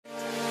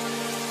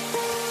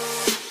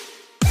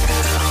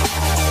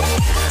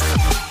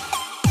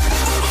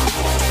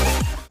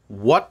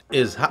What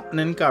is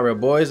happening,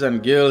 Carib boys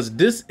and girls?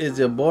 This is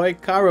your boy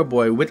Carib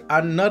Boy with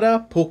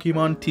another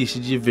Pokemon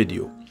TCG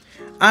video.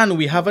 And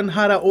we haven't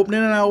had an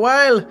opening in a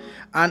while.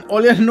 And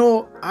all you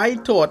know, I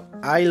thought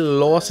I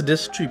lost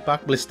this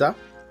 3-pack blister.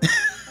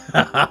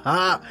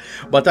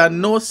 But I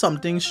know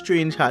something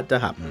strange had to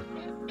happen.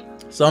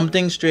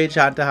 Something strange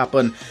had to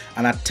happen.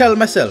 And I tell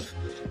myself,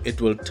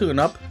 it will turn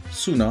up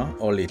sooner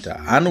or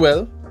later. And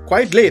well,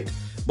 quite late,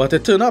 but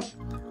it turned up.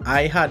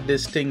 I had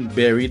this thing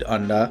buried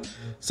under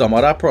some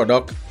other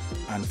product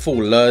and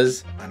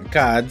folders and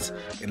cards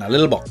in a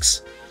little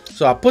box.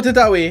 So I put it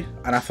away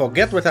and I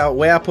forget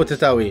where I put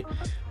it away.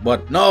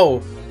 But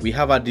now we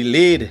have a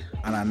delayed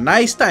and a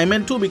nice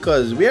timing too,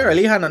 because we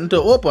really had nothing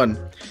to open.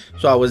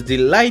 So I was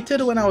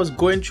delighted when I was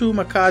going through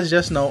my cards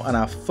just now and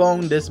I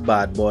found this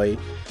bad boy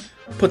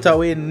put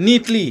away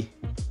neatly,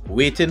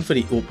 waiting for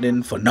the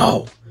opening for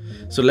now.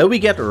 So let me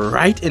get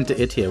right into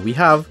it here. We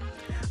have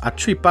a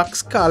 3-pack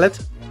Scarlet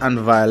and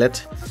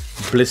Violet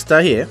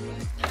blister here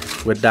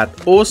with that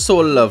oh so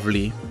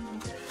lovely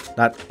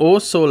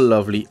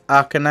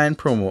Arcanine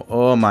promo.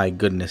 Oh my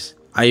goodness,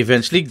 I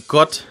eventually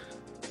got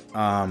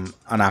an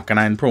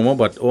Arcanine promo,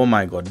 but oh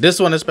my god, this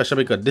one is special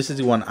because this is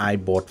the one I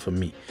bought for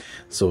me,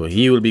 so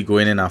he will be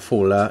going in a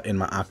folder in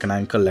my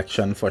Arcanine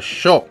collection for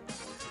sure.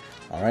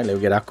 All right, let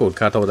me get our code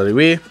card out of the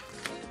way,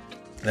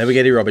 let me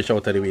get the rubbish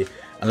out of the way,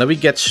 and let me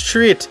get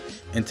straight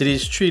into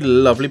these 3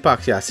 lovely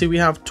packs here. See, we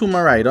have 2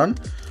 Miraidon,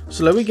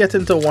 so let me get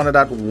into one of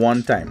that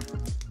one time.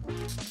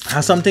 I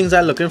have some things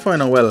I'm looking for, you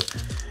know. Well,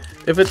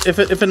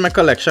 if in my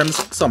collections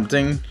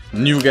something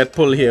new get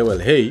pulled here, well,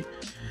 hey,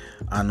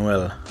 and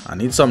well, I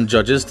need some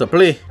judges to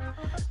play,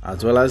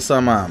 as well as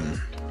some I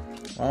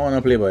want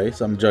to play by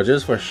some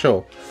judges for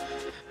sure.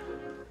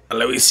 And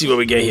let me see what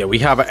we get here. We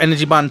have an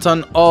Energy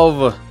Banton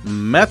of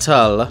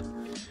Metal.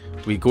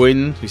 We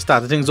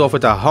started things off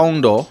with a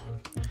Houndour,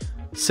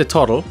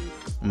 Citadel,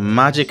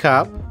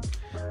 Magikarp,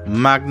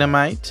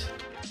 Magnemite,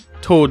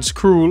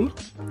 Toedscruel,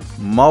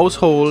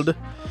 Mousehold,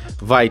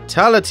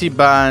 Vitality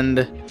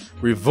Band,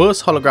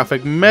 Reverse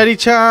Holographic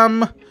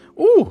Medicham.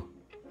 Ooh,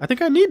 I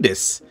think I need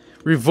this.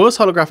 Reverse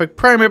Holographic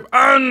Primeape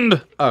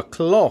and a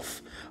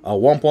Cloth. A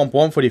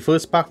Womp for the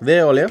first pack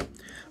there earlier.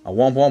 A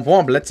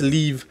Womp. Let's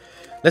leave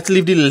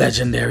the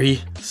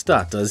legendary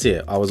starters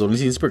here. I was only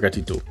seeing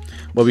Spaghetti too,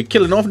 but we're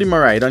killing off the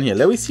Miraidon here.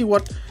 Let me see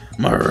what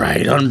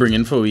Miraidon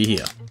bringing for we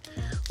here.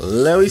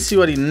 Let me see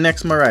what the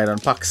next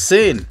Miraidon pack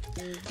saying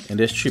in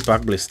this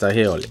 3-pack blister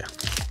here earlier.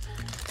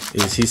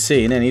 Is he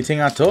saying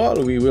anything at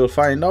all? We will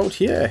find out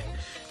here.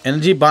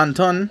 Energy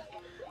Banton.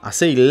 I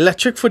say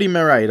electric for the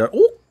Miraidon.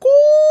 Oh,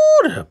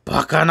 good.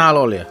 Bacchanal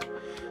earlier.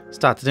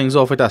 Started things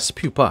off with a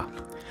Spupa,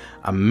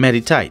 a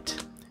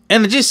Meditite,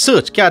 Energy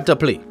Search card to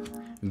play,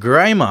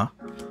 Grimer,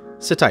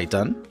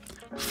 Cetitan,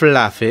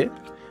 Fluffy,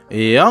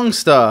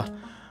 Youngster,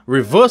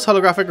 Reverse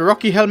Holographic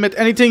Rocky Helmet.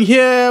 Anything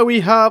here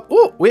we have?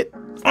 Oh, wait.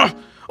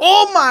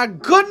 Oh my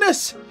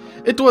goodness.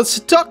 It was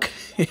stuck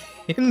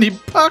in the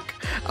pack.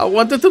 I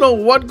wanted to know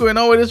what's going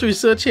on with this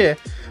research here.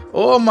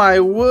 Oh my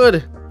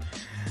word.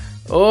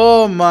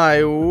 Oh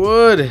my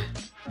word.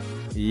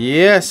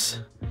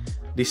 Yes.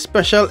 The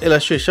special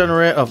illustration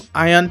rare of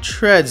Iron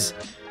Treads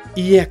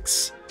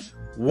EX.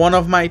 One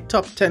of my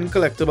top 10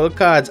 collectible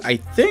cards. I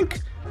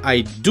think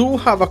I do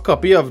have a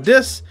copy of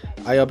this.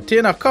 I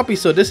obtained a copy,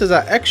 so this is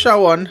an extra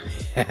one.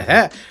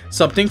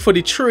 Something for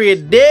the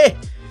trade day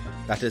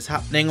that is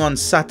happening on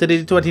Saturday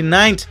the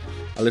 29th.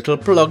 A little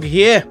plug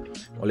here.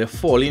 While you're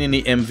falling in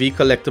the MV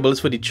collectibles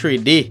for the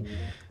trade day,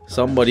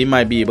 somebody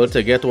might be able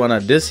to get one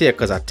of this here,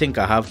 because I think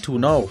I have 2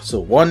 now. So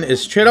one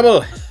is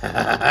tradable.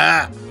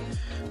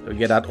 We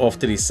get that off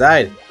to the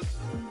side.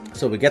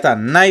 So we get a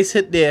nice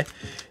hit there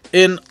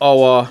in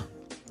our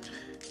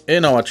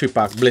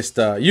 3-pack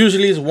blister.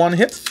 Usually it's 1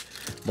 hit,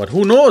 but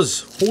who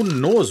knows? Who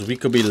knows? We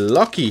could be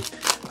lucky,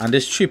 and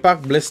this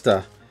 3-pack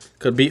blister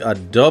could be a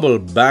double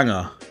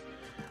banger.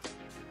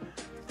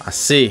 I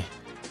say,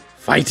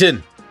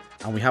 fighting.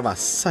 And we have a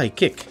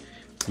Psychic.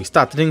 We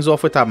started things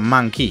off with a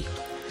Mankey,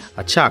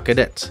 a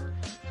Charcadet,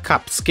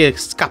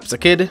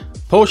 Capsakid,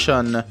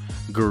 Potion,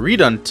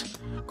 Greedent,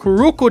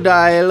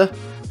 Crocodile,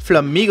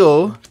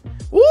 Flamigo.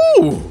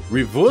 Ooh!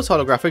 Reverse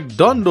Holographic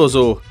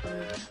Dondozo,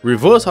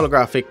 Reverse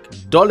Holographic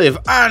Dolive,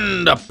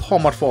 and a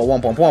Pomot for a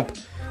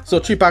Womp.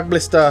 So 3-pack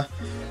blister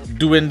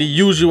doing the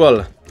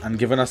usual and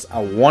giving us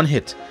a 1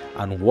 hit.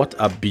 And what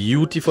a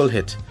beautiful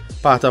hit.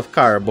 Part of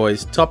Carib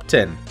Boy's top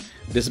 10.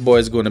 This boy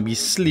is going to be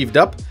sleeved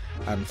up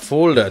and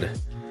folded,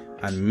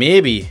 and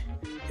maybe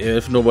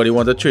if nobody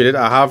wants to trade it,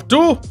 I have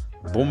to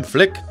boom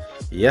flick.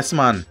 Yes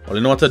man, all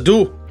you know what to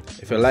do.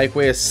 If you like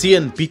what you're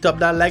seeing, beat up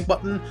that like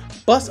button,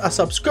 bust a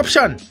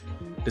subscription.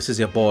 This is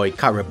your boy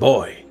Carib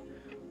Boy,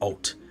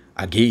 out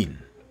again.